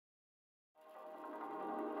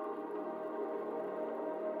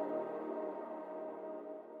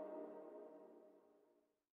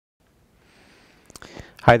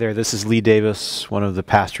Hi there, this is Lee Davis, one of the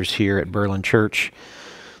pastors here at Berlin Church.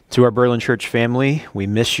 To our Berlin Church family, we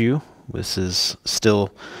miss you. This is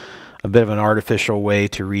still a bit of an artificial way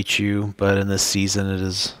to reach you, but in this season it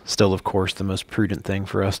is still, of course, the most prudent thing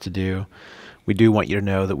for us to do. We do want you to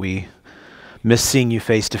know that we miss seeing you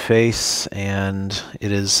face to face, and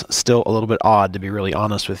it is still a little bit odd, to be really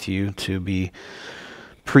honest with you, to be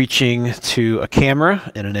preaching to a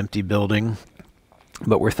camera in an empty building.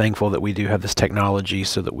 But we're thankful that we do have this technology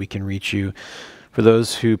so that we can reach you. For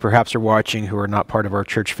those who perhaps are watching who are not part of our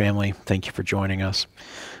church family, thank you for joining us.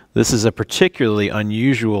 This is a particularly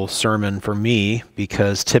unusual sermon for me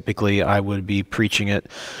because typically I would be preaching it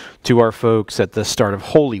to our folks at the start of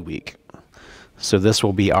Holy Week. So this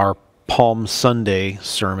will be our Palm Sunday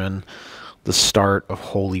sermon, the start of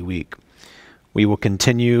Holy Week. We will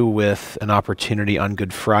continue with an opportunity on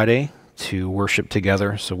Good Friday to worship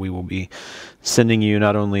together. So we will be sending you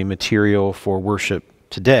not only material for worship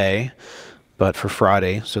today, but for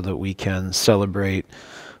Friday so that we can celebrate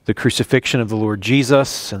the crucifixion of the Lord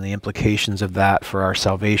Jesus and the implications of that for our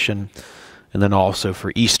salvation, and then also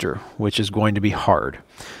for Easter, which is going to be hard.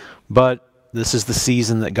 But this is the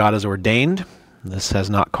season that God has ordained. This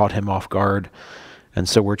has not caught him off guard, and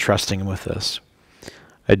so we're trusting him with this.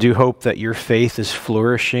 I do hope that your faith is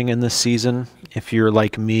flourishing in this season. If you're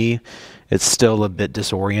like me, it's still a bit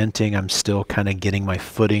disorienting. I'm still kind of getting my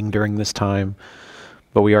footing during this time.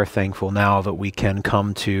 But we are thankful now that we can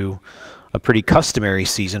come to a pretty customary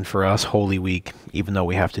season for us, Holy Week, even though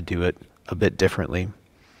we have to do it a bit differently.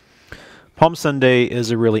 Palm Sunday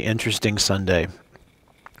is a really interesting Sunday.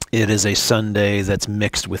 It is a Sunday that's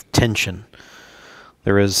mixed with tension.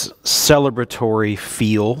 There is celebratory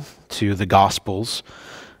feel to the Gospels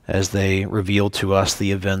as they reveal to us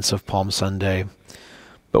the events of Palm Sunday.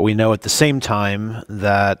 But we know at the same time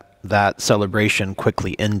that that celebration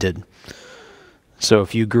quickly ended. So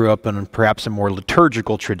if you grew up in perhaps a more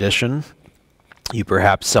liturgical tradition, you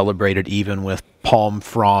perhaps celebrated even with palm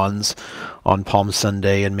fronds on Palm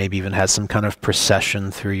Sunday and maybe even had some kind of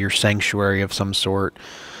procession through your sanctuary of some sort.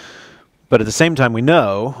 But at the same time, we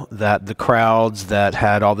know that the crowds that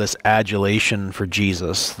had all this adulation for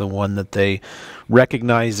Jesus, the one that they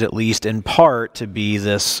recognized at least in part to be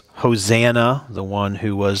this Hosanna, the one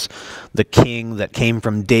who was the king that came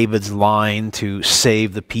from David's line to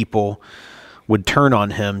save the people, would turn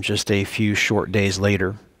on him just a few short days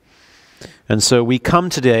later. And so we come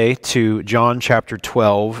today to John chapter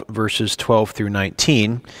 12, verses 12 through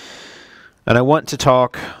 19, and I want to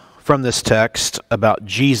talk from this text about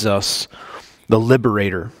Jesus, the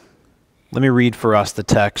Liberator. Let me read for us the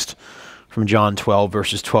text from John 12,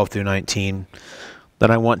 verses 12 through 19.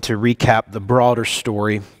 Then I want to recap the broader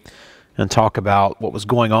story and talk about what was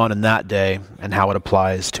going on in that day and how it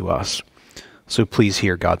applies to us. So please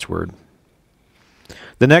hear God's word.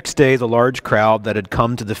 The next day, the large crowd that had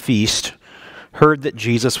come to the feast heard that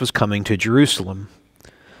Jesus was coming to Jerusalem.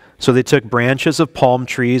 So they took branches of palm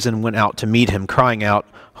trees and went out to meet him, crying out,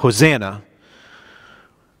 "Hosanna!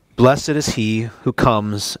 Blessed is he who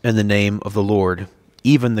comes in the name of the Lord,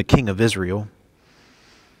 even the King of Israel."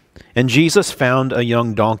 And Jesus found a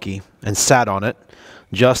young donkey and sat on it,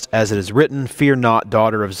 just as it is written, "Fear not,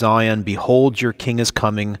 daughter of Zion, behold, your king is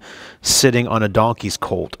coming, sitting on a donkey's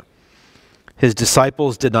colt." His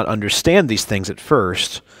disciples did not understand these things at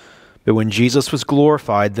first, but when Jesus was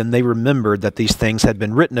glorified, then they remembered that these things had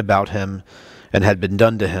been written about him and had been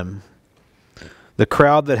done to him. The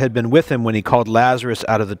crowd that had been with him when he called Lazarus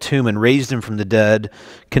out of the tomb and raised him from the dead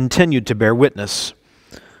continued to bear witness.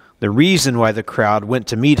 The reason why the crowd went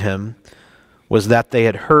to meet him was that they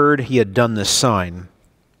had heard he had done this sign.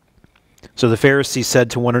 So the Pharisees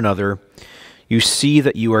said to one another, "You see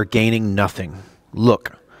that you are gaining nothing.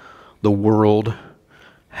 Look, the world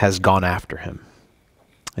has gone after him."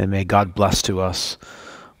 And may God bless to us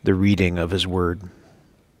the reading of his word.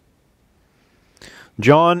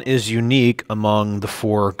 John is unique among the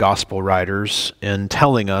four gospel writers in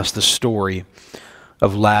telling us the story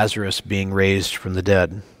of Lazarus being raised from the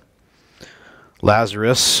dead.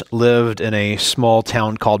 Lazarus lived in a small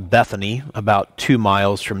town called Bethany, about 2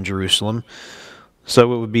 miles from Jerusalem,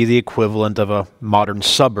 so it would be the equivalent of a modern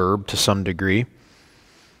suburb to some degree.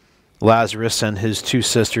 Lazarus and his two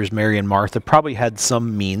sisters, Mary and Martha, probably had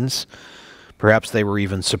some means. Perhaps they were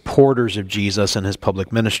even supporters of Jesus and his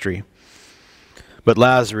public ministry. But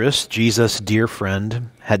Lazarus, Jesus' dear friend,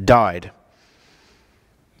 had died.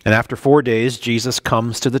 And after 4 days, Jesus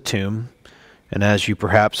comes to the tomb, and as you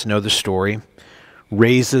perhaps know the story,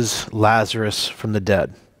 raises Lazarus from the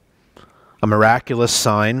dead. A miraculous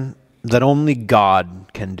sign that only God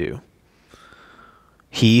can do.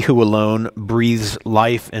 He who alone breathes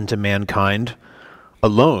life into mankind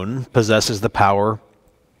alone possesses the power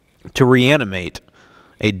to reanimate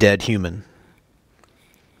a dead human.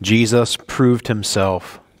 Jesus proved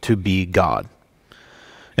himself to be God.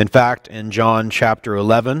 In fact, in John chapter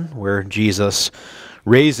 11, where Jesus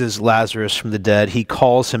raises Lazarus from the dead, he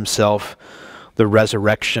calls himself the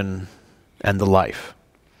resurrection and the life.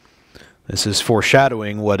 This is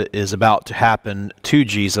foreshadowing what is about to happen to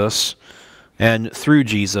Jesus and through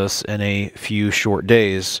Jesus in a few short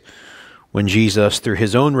days, when Jesus, through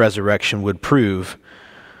his own resurrection, would prove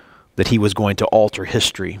that he was going to alter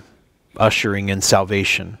history, ushering in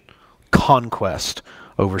salvation, conquest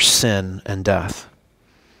over sin and death.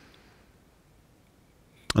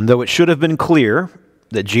 And though it should have been clear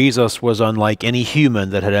that Jesus was unlike any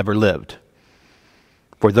human that had ever lived,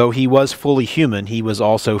 for though he was fully human, he was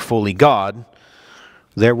also fully God,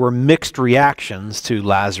 there were mixed reactions to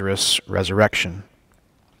Lazarus' resurrection.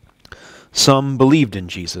 Some believed in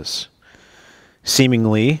Jesus,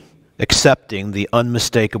 seemingly accepting the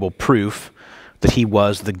unmistakable proof that he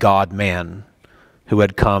was the God-man who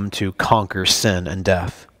had come to conquer sin and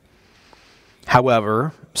death.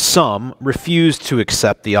 However, some refused to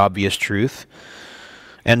accept the obvious truth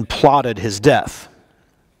and plotted his death.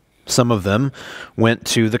 Some of them went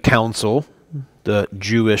to the council, the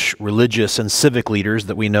Jewish religious and civic leaders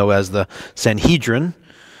that we know as the Sanhedrin,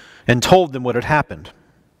 and told them what had happened.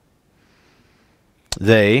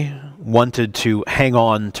 They wanted to hang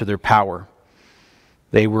on to their power.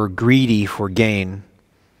 They were greedy for gain.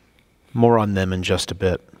 More on them in just a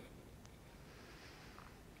bit.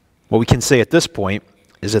 What we can say at this point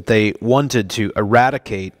is that they wanted to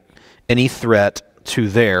eradicate any threat to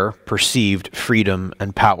their perceived freedom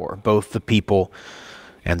and power, both the people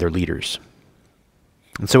and their leaders.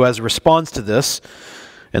 And so as a response to this,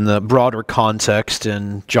 in the broader context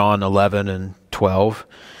in John 11 and 12,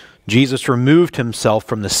 Jesus removed himself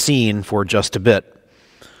from the scene for just a bit,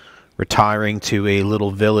 retiring to a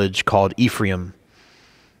little village called Ephraim,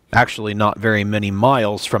 actually not very many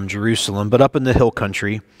miles from Jerusalem, but up in the hill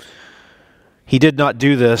country. He did not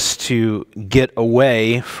do this to get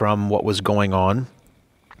away from what was going on.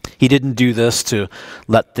 He didn't do this to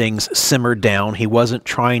let things simmer down. He wasn't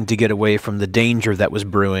trying to get away from the danger that was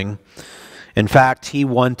brewing. In fact, he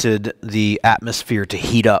wanted the atmosphere to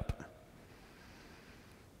heat up.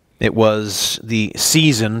 It was the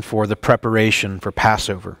season for the preparation for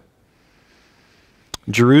Passover.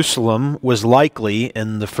 Jerusalem was likely,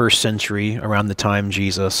 in the first century, around the time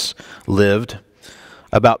Jesus lived,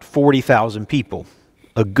 about 40,000 people,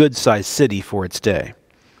 a good-sized city for its day.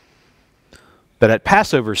 But at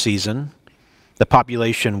Passover season, the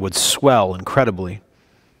population would swell incredibly,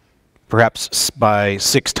 perhaps by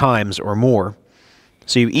 6 times or more.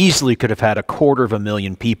 So you easily could have had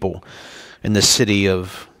 250,000 people in this city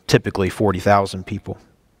of typically 40,000 people.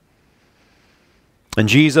 And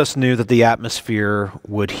Jesus knew that the atmosphere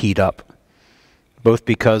would heat up, both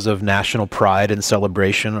because of national pride and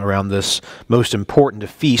celebration around this most important of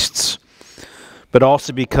feasts, but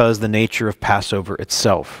also because the nature of Passover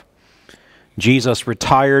itself. Jesus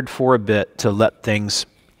retired for a bit to let things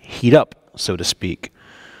heat up, so to speak,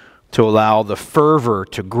 to allow the fervor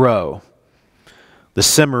to grow. The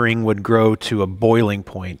simmering would grow to a boiling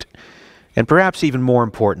point. And perhaps even more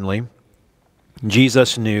importantly,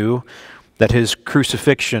 Jesus knew that his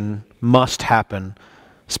crucifixion must happen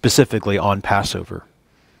specifically on Passover.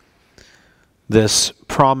 This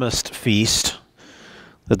promised feast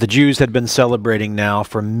that the Jews had been celebrating now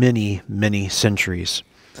for many, many centuries.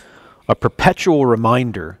 A perpetual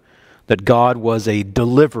reminder that God was a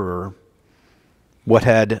deliverer. What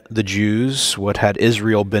had the Jews, what had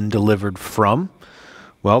Israel been delivered from?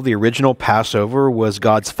 Well, the original Passover was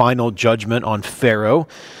God's final judgment on Pharaoh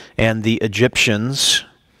and the Egyptians,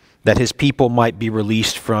 that his people might be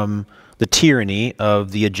released from the tyranny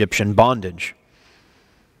of the Egyptian bondage.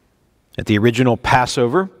 At the original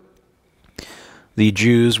Passover, the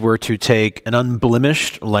Jews were to take an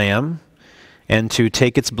unblemished lamb and to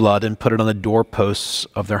take its blood and put it on the doorposts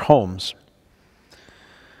of their homes.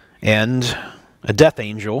 And a death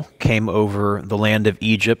angel came over the land of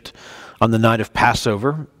Egypt on the night of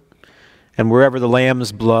Passover, and wherever the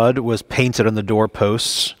lamb's blood was painted on the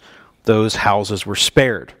doorposts, those houses were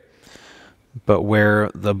spared. But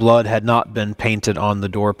where the blood had not been painted on the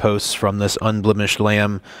doorposts from this unblemished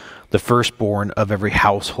lamb, the firstborn of every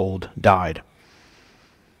household died.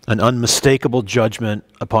 An unmistakable judgment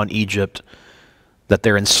upon Egypt that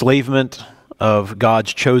their enslavement of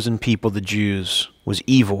God's chosen people, the Jews, was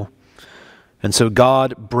evil. And so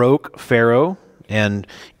God broke Pharaoh and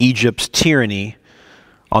Egypt's tyranny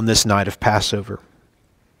on this night of Passover.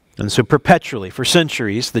 And so perpetually, for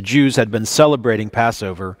centuries, the Jews had been celebrating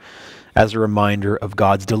Passover as a reminder of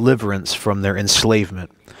God's deliverance from their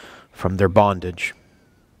enslavement, from their bondage.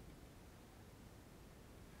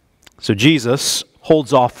 So Jesus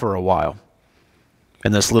holds off for a while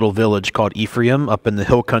in this little village called Ephraim up in the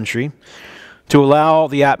hill country to allow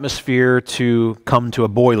the atmosphere to come to a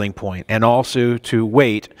boiling point and also to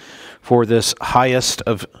wait for this highest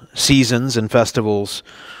of seasons and festivals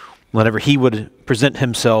whenever he would present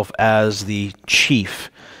himself as the chief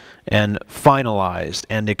and finalized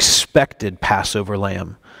and expected Passover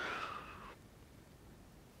lamb.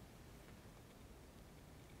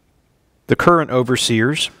 The current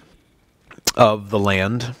overseers of the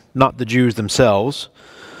land, not the Jews themselves,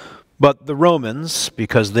 but the Romans,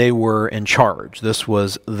 because they were in charge. This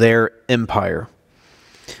was their empire.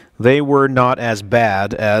 They were not as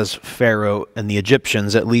bad as Pharaoh and the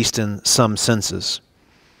Egyptians, at least in some senses.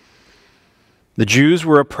 The Jews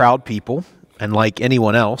were a proud people, and like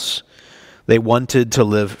anyone else, they wanted to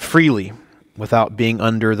live freely without being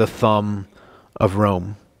under the thumb of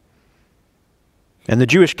Rome. And the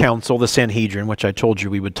Jewish council, the Sanhedrin, which I told you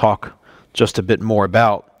we would talk just a bit more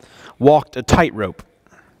about, walked a tightrope.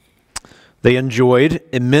 They enjoyed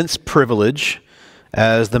immense privilege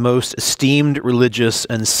as the most esteemed religious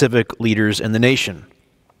and civic leaders in the nation.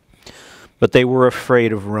 But they were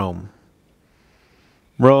afraid of Rome.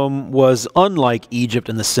 Rome was unlike Egypt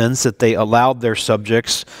in the sense that they allowed their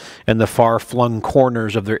subjects in the far-flung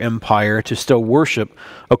corners of their empire to still worship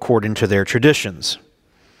according to their traditions.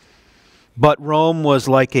 But Rome was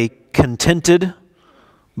like a contented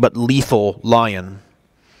but lethal lion.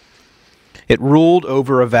 It ruled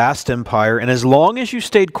over a vast empire, and as long as you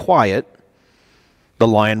stayed quiet, the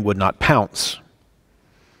lion would not pounce.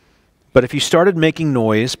 But if you started making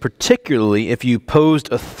noise, particularly if you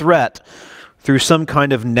posed a threat through some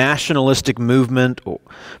kind of nationalistic movement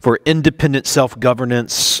for independent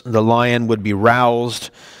self-governance, the lion would be roused,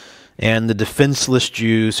 and the defenseless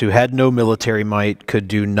Jews who had no military might could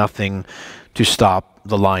do nothing to stop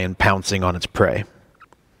the lion pouncing on its prey.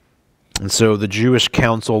 And so the Jewish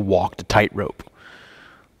council walked a tightrope.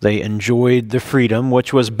 They enjoyed the freedom,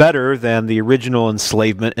 which was better than the original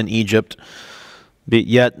enslavement in Egypt, but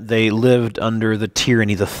yet they lived under the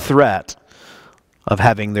tyranny, the threat of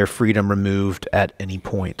having their freedom removed at any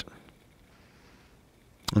point.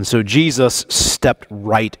 And so Jesus stepped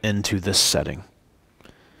right into this setting,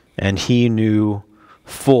 and he knew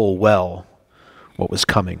full well what was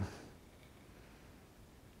coming.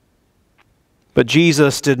 But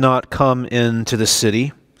Jesus did not come into the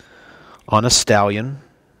city on a stallion.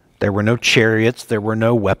 There were no chariots. There were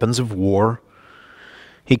no weapons of war.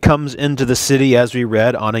 He comes into the city, as we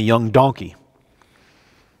read, on a young donkey.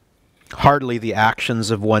 Hardly the actions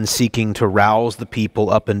of one seeking to rouse the people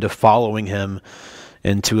up into following him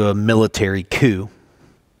into a military coup.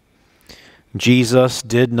 Jesus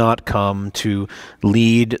did not come to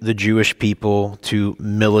lead the Jewish people to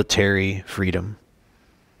military freedom.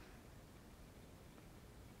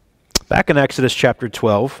 Back in Exodus chapter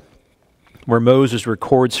 12, where Moses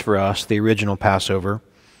records for us the original Passover,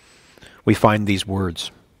 we find these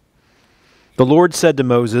words. The Lord said to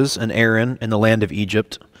Moses and Aaron in the land of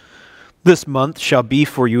Egypt, "This month shall be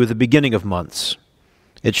for you the beginning of months.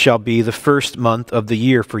 It shall be the first month of the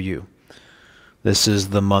year for you." This is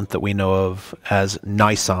the month that we know of as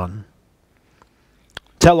Nisan.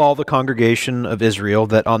 "Tell all the congregation of Israel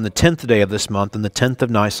that on the 10th day of this month, on the 10th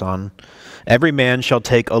of Nisan, every man shall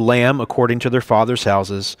take a lamb according to their father's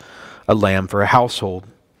houses, a lamb for a household.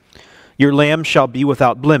 Your lamb shall be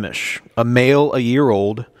without blemish, a male a year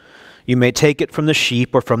old. You may take it from the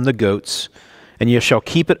sheep or from the goats, and you shall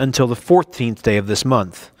keep it until the 14th day of this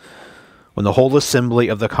month, when the whole assembly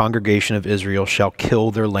of the congregation of Israel shall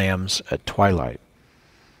kill their lambs at twilight."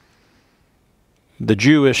 The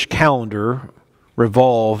Jewish calendar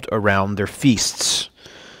revolved around their feasts,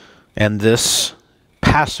 and this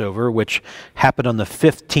Passover, which happened on the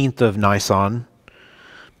 15th of Nisan,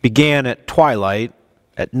 began at twilight,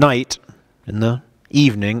 at night, in the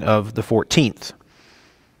evening of the 14th.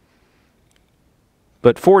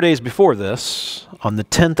 But 4 days before this, on the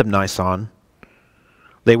 10th of Nisan,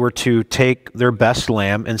 they were to take their best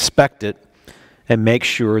lamb, inspect it, and make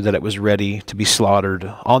sure that it was ready to be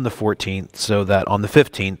slaughtered on the 14th, so that on the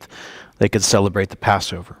 15th they could celebrate the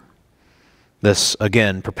Passover. This,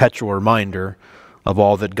 again, perpetual reminder of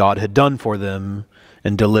all that God had done for them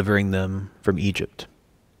in delivering them from Egypt.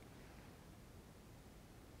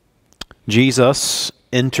 Jesus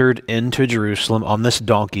entered into Jerusalem on this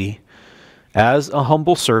donkey as a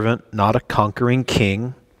humble servant, not a conquering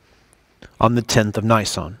king, on the 10th of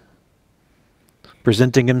Nisan,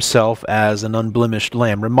 presenting himself as an unblemished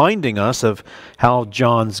lamb, reminding us of how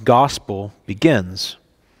John's gospel begins.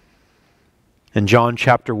 In John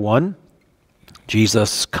chapter 1,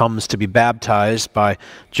 Jesus comes to be baptized by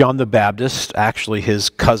John the Baptist, actually his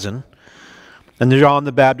cousin. And John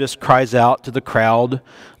the Baptist cries out to the crowd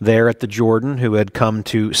there at the Jordan who had come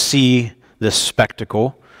to see this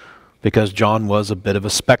spectacle, because John was a bit of a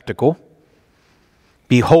spectacle.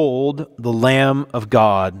 Behold, the Lamb of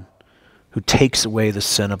God who takes away the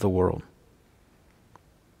sin of the world.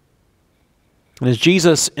 And as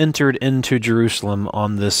Jesus entered into Jerusalem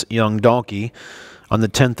on this young donkey on the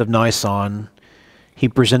 10th of Nisan, he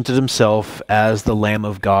presented himself as the Lamb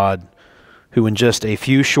of God who in just a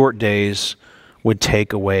few short days would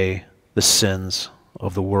take away the sins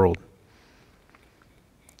of the world.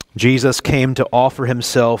 Jesus came to offer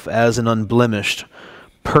himself as an unblemished,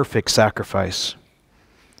 perfect sacrifice.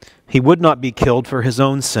 He would not be killed for his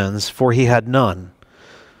own sins, for he had none,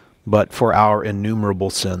 but for our innumerable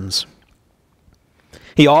sins.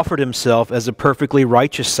 He offered himself as a perfectly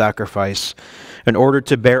righteous sacrifice in order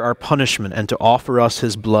to bear our punishment and to offer us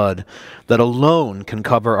his blood that alone can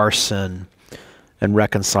cover our sin and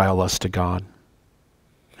reconcile us to God.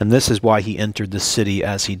 And this is why he entered the city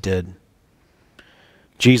as he did.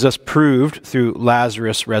 Jesus proved through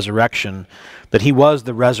Lazarus' resurrection that he was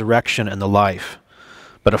the resurrection and the life.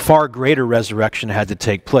 But a far greater resurrection had to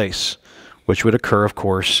take place, which would occur, of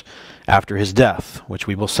course, after his death, which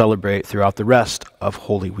we will celebrate throughout the rest of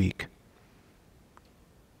Holy Week.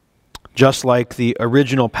 Just like the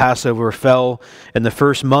original Passover fell in the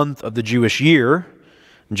first month of the Jewish year,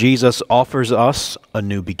 Jesus offers us a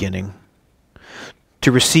new beginning,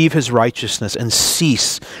 to receive his righteousness and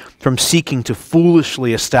cease from seeking to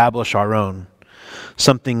foolishly establish our own,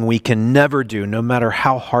 something we can never do, no matter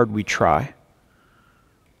how hard we try.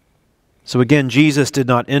 So again, Jesus did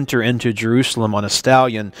not enter into Jerusalem on a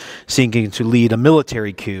stallion seeking to lead a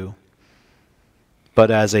military coup,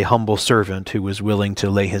 but as a humble servant who was willing to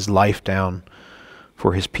lay his life down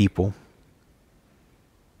for his people.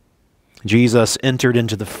 Jesus entered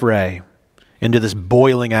into the fray, into this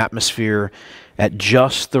boiling atmosphere at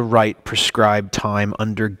just the right prescribed time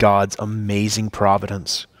under God's amazing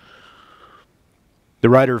providence. The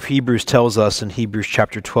writer of Hebrews tells us in Hebrews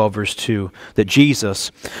chapter 12, verse 2, that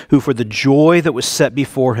Jesus, who for the joy that was set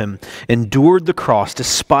before him, endured the cross,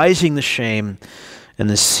 despising the shame, and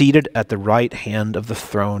is seated at the right hand of the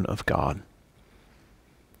throne of God.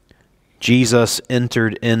 Jesus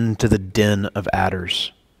entered into the den of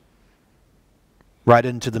adders, right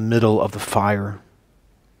into the middle of the fire,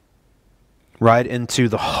 right into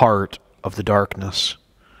the heart of the darkness,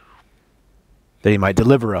 that he might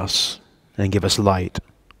deliver us and give us light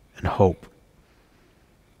and hope.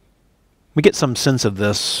 We get some sense of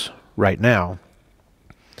this right now.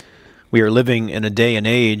 We are living in a day and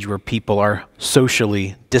age where people are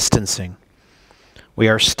socially distancing. We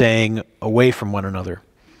are staying away from one another.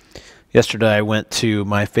 Yesterday I went to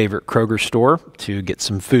my favorite Kroger store to get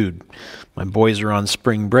some food. My boys are on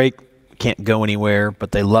spring break, can't go anywhere,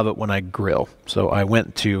 but they love it when I grill. So I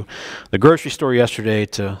went to the grocery store yesterday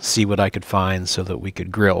to see what I could find so that we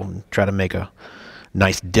could grill and try to make a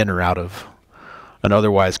nice dinner out of an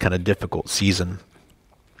otherwise kind of difficult season.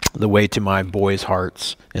 The way to my boys'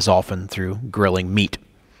 hearts is often through grilling meat.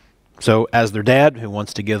 So as their dad, who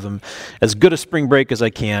wants to give them as good a spring break as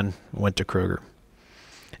I can, I went to Kroger.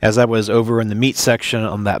 As I was over in the meat section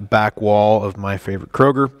on that back wall of my favorite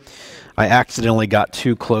Kroger, I accidentally got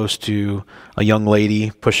too close to a young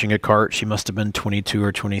lady pushing a cart. She must have been 22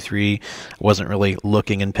 or 23. I wasn't really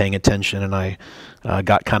looking and paying attention, and I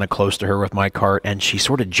got kind of close to her with my cart, and she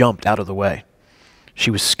sort of jumped out of the way.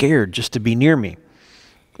 She was scared just to be near me.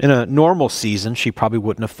 In a normal season, she probably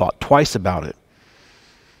wouldn't have thought twice about it.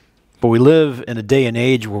 But we live in a day and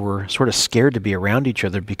age where we're sort of scared to be around each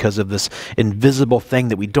other because of this invisible thing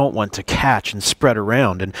that we don't want to catch and spread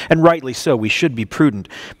around. And rightly so, we should be prudent.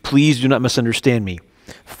 Please do not misunderstand me.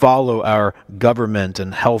 Follow our government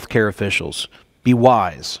and healthcare officials. Be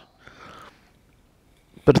wise.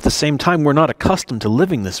 But at the same time, we're not accustomed to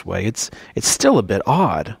living this way. It's still a bit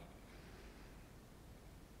odd.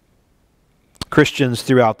 Christians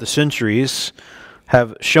throughout the centuries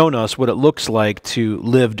have shown us what it looks like to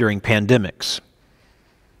live during pandemics.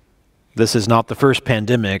 This is not the first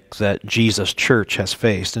pandemic that Jesus' church has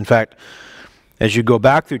faced. In fact, as you go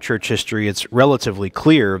back through church history, it's relatively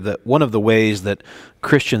clear that one of the ways that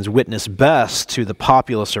Christians witnessed best to the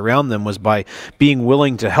populace around them was by being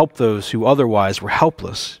willing to help those who otherwise were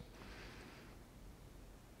helpless.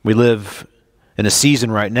 We live in a season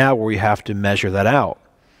right now where we have to measure that out.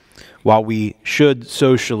 While we should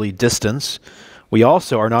socially distance, we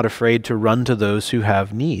also are not afraid to run to those who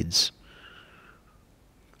have needs.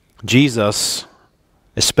 Jesus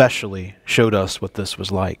especially showed us what this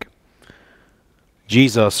was like.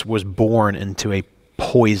 Jesus was born into a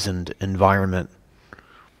poisoned environment.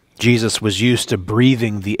 Jesus was used to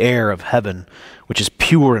breathing the air of heaven, which is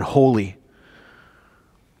pure and holy.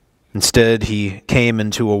 Instead, he came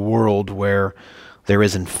into a world where there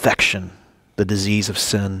is infection, the disease of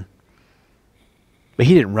sin. But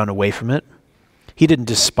he didn't run away from it. He didn't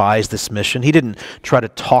despise this mission. He didn't try to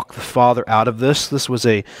talk the Father out of this. This was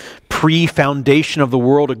a pre-foundation of the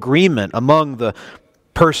world agreement among the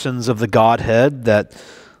persons of the Godhead that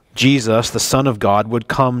Jesus, the Son of God, would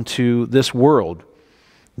come to this world,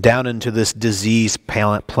 down into this diseased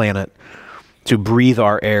planet, to breathe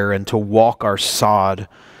our air and to walk our sod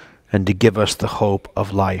and to give us the hope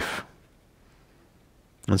of life.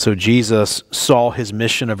 And so Jesus saw his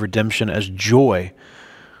mission of redemption as joy,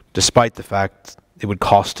 despite the fact it would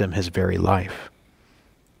cost him his very life.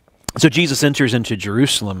 So Jesus enters into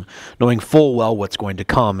Jerusalem knowing full well what's going to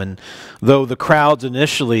come. And though the crowds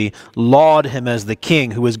initially laud him as the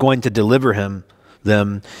king who is going to deliver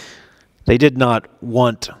them, they did not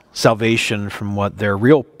want salvation from what their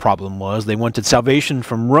real problem was. They wanted salvation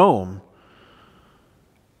from Rome.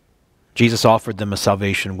 Jesus offered them a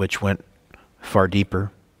salvation which went far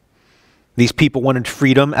deeper. These people wanted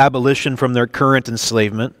freedom, abolition from their current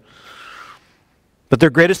enslavement. But their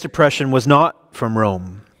greatest oppression was not from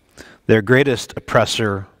Rome. Their greatest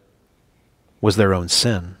oppressor was their own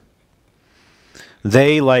sin.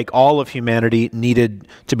 They, like all of humanity, needed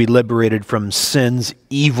to be liberated from sin's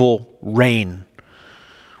evil reign,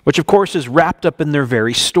 which of course is wrapped up in their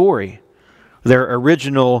very story. Their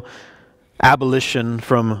original abolition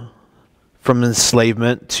from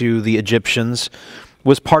enslavement to the Egyptians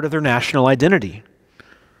was part of their national identity.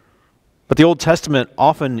 But the Old Testament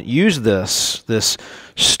often used this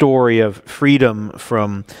story of freedom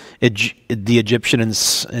from the Egyptian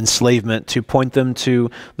enslavement to point them to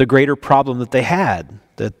the greater problem that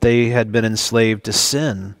they had been enslaved to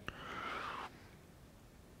sin.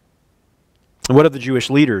 And what of the Jewish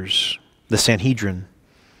leaders, the Sanhedrin?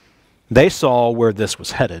 They saw where this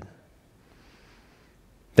was headed.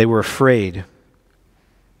 They were afraid.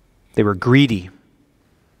 They were greedy.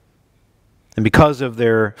 And because of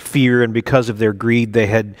their fear and because of their greed, they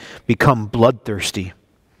had become bloodthirsty.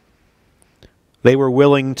 They were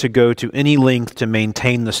willing to go to any length to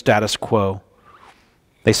maintain the status quo.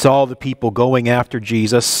 They saw the people going after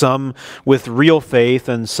Jesus, some with real faith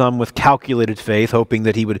and some with calculated faith, hoping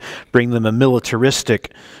that he would bring them a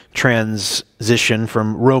militaristic transition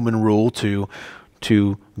from Roman rule to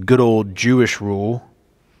good old Jewish rule.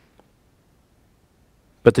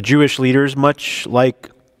 But the Jewish leaders, much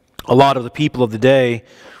like a lot of the people of the day,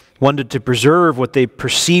 wanted to preserve what they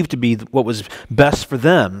perceived to be what was best for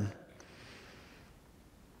them.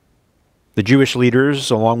 The Jewish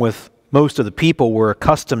leaders, along with most of the people, were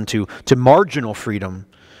accustomed to marginal freedom,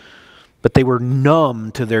 but they were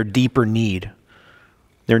numb to their deeper need,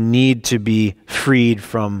 their need to be freed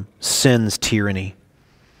from sin's tyranny.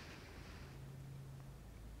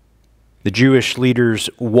 The Jewish leaders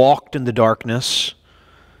walked in the darkness,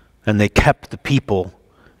 and they kept the people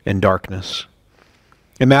in darkness.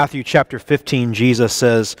 In Matthew chapter 15, Jesus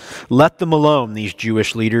says, "Let them alone, these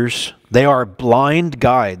Jewish leaders. They are blind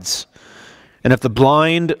guides. And if the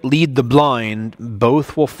blind lead the blind,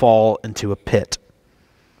 both will fall into a pit."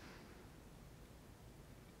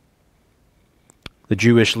 The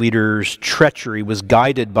Jewish leaders' treachery was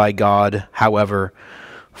guided by God, however,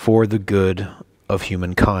 for the good of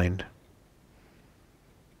humankind.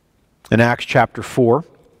 In Acts chapter 4,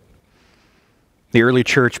 the early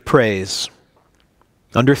church prays,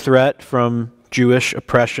 under threat from Jewish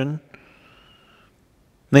oppression. And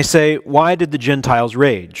they say, "Why did the Gentiles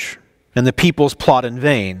rage, and the peoples plot in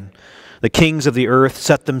vain? The kings of the earth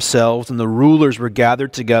set themselves, and the rulers were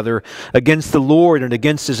gathered together against the Lord and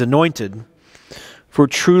against his anointed. For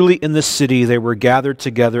truly in the city they were gathered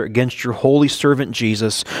together against your holy servant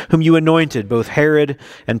Jesus, whom you anointed, both Herod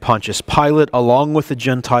and Pontius Pilate, along with the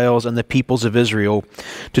Gentiles and the peoples of Israel,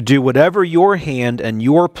 to do whatever your hand and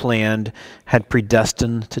your plan had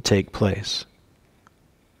predestined to take place."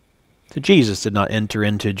 So Jesus did not enter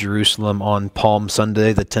into Jerusalem on Palm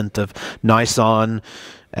Sunday, the 10th of Nisan,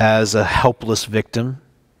 as a helpless victim.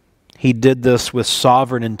 He did this with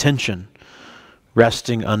sovereign intention,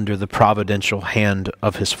 resting under the providential hand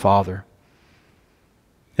of his Father.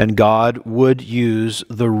 And God would use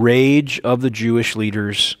the rage of the Jewish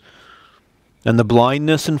leaders and the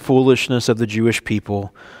blindness and foolishness of the Jewish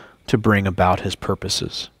people to bring about his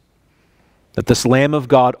purposes. That this Lamb of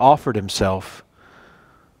God offered himself,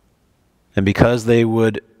 and because they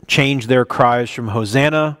would change their cries from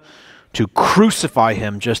Hosanna to crucify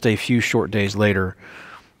him just a few short days later,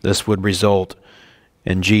 this would result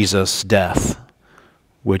in Jesus' death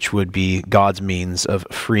which would be God's means of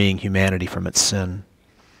freeing humanity from its sin.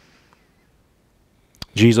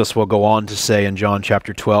 Jesus will go on to say in John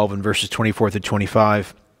chapter 12 and verses 24 through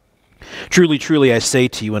 25, "Truly, truly, I say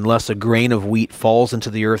to you, unless a grain of wheat falls into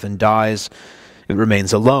the earth and dies, it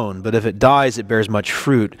remains alone. But if it dies, it bears much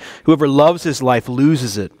fruit. Whoever loves his life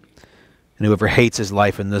loses it, and whoever hates his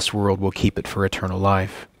life in this world will keep it for eternal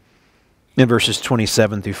life." In verses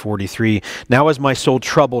 27 through 43, "Now is my soul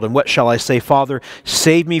troubled, and what shall I say? Father,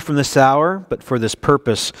 save me from this hour, but for this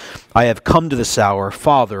purpose I have come to this hour.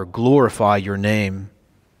 Father, glorify your name."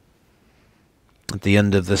 At the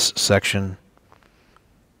end of this section,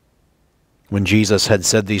 when Jesus had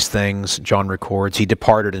said these things, John records, he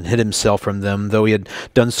departed and hid himself from them. Though he had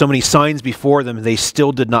done so many signs before them, they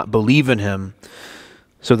still did not believe in him,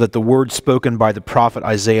 so that the word spoken by the prophet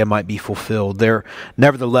Isaiah might be fulfilled. There,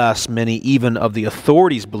 nevertheless, many even of the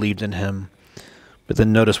authorities believed in him. But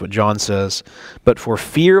then notice what John says, "But for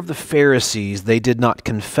fear of the Pharisees, they did not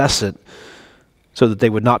confess it, so that they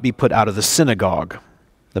would not be put out of the synagogue,"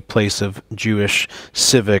 the place of Jewish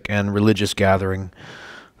civic and religious gathering,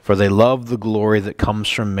 "for they love the glory that comes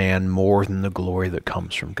from man more than the glory that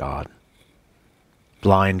comes from God."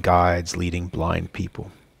 Blind guides leading blind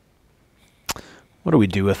people. What do we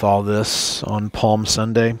do with all this on Palm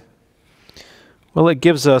Sunday? Well, it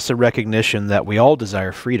gives us a recognition that we all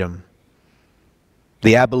desire freedom,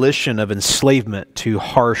 the abolition of enslavement to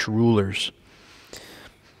harsh rulers.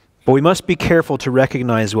 But we must be careful to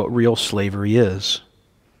recognize what real slavery is.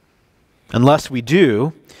 Unless we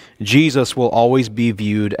do, Jesus will always be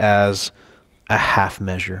viewed as a half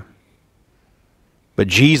measure. But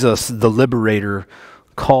Jesus, the Liberator,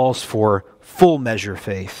 calls for full measure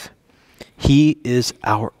faith. He is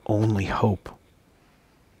our only hope.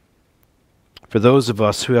 For those of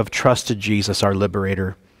us who have trusted Jesus, our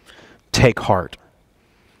Liberator, take heart.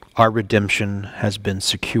 Our redemption has been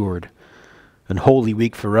secured. And Holy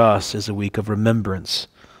Week for us is a week of remembrance,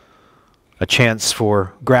 a chance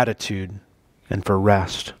for gratitude and for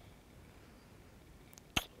rest.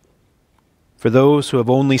 For those who have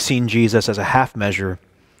only seen Jesus as a half measure,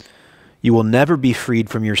 you will never be freed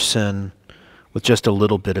from your sin with just a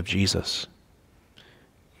little bit of Jesus.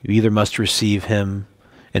 You either must receive him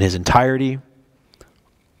in his entirety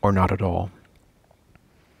or not at all.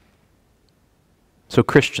 So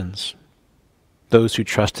Christians, those who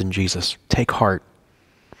trust in Jesus, take heart.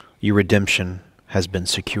 Your redemption has been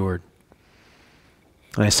secured.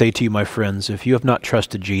 And I say to you, my friends, if you have not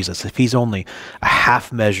trusted Jesus, if he's only a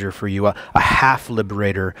half measure for you, a half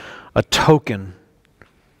liberator, a token,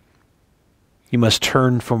 you must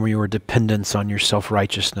turn from your dependence on your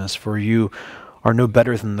self-righteousness, for you are no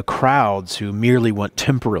better than the crowds who merely want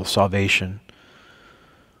temporal salvation.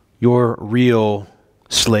 Your real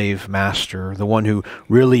slave master, the one who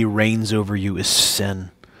really reigns over you, is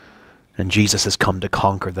sin. And Jesus has come to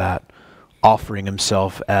conquer that, offering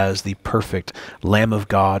himself as the perfect Lamb of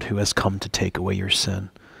God who has come to take away your sin.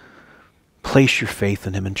 Place your faith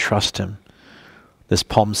in him and trust him. This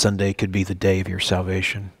Palm Sunday could be the day of your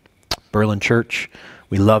salvation. Berlin Church,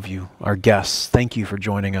 we love you. Our guests, thank you for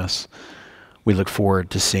joining us. We look forward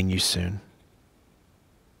to seeing you soon.